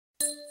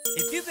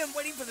If you've been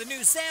waiting for the new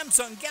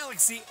Samsung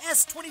Galaxy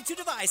S22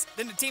 device,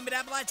 then the team at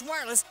Appalachian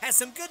Wireless has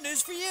some good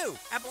news for you.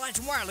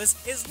 Appalachian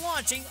Wireless is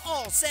launching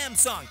all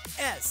Samsung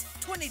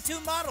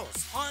S22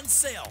 models on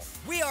sale.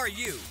 We are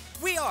you.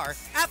 We are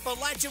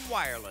Appalachian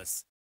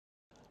Wireless.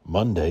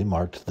 Monday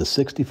marked the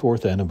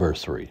 64th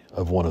anniversary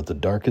of one of the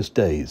darkest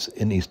days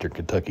in eastern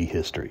Kentucky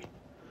history.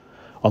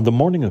 On the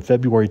morning of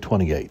February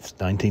 28,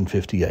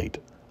 1958,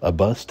 a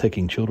bus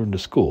taking children to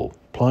school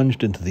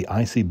plunged into the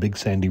icy Big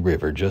Sandy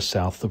River just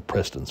south of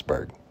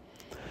Prestonsburg.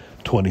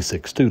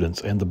 26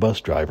 students and the bus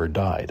driver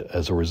died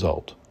as a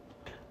result.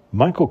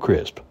 Michael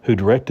Crisp, who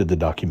directed the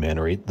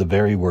documentary The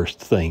Very Worst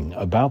Thing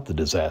About the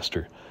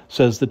Disaster,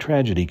 says the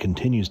tragedy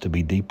continues to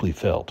be deeply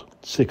felt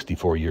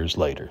 64 years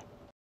later.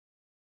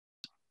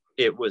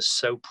 It was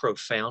so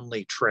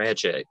profoundly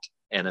tragic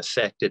and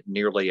affected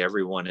nearly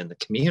everyone in the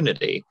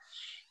community.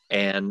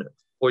 And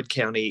Floyd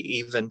County,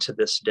 even to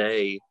this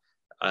day,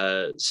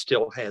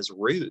 still has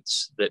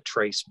roots that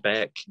trace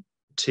back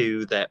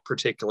to that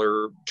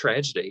particular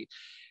tragedy.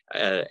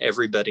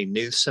 Everybody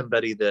knew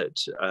somebody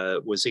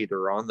that was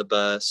either on the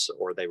bus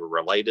or they were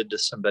related to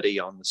somebody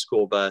on the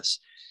school bus.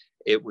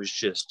 It was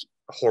just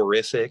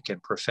horrific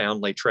and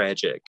profoundly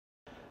tragic.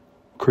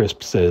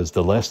 Crisp says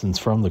the lessons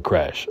from the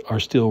crash are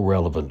still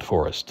relevant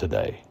for us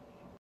today.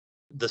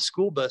 The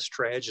school bus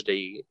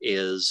tragedy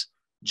is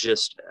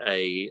just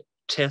a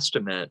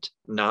testament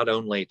not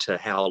only to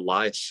how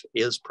life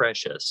is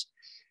precious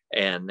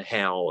and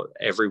how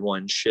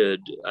everyone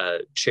should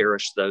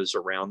cherish those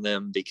around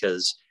them,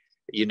 because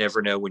you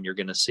never know when you're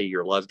going to see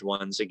your loved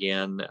ones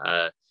again,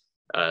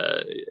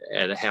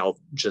 and how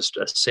just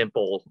a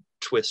simple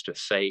twist of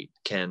fate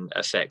can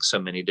affect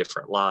so many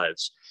different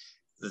lives.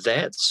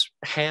 That's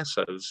half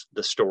of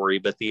the story,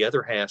 but the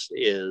other half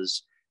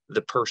is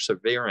the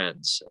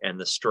perseverance and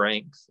the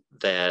strength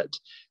that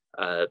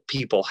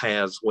people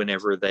have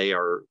whenever they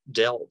are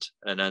dealt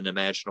an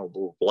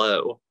unimaginable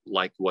blow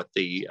like what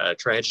the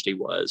tragedy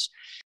was.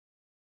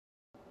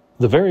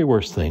 The Very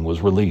Worst Thing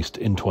was released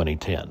in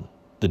 2010.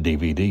 The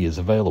DVD is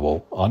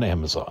available on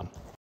Amazon.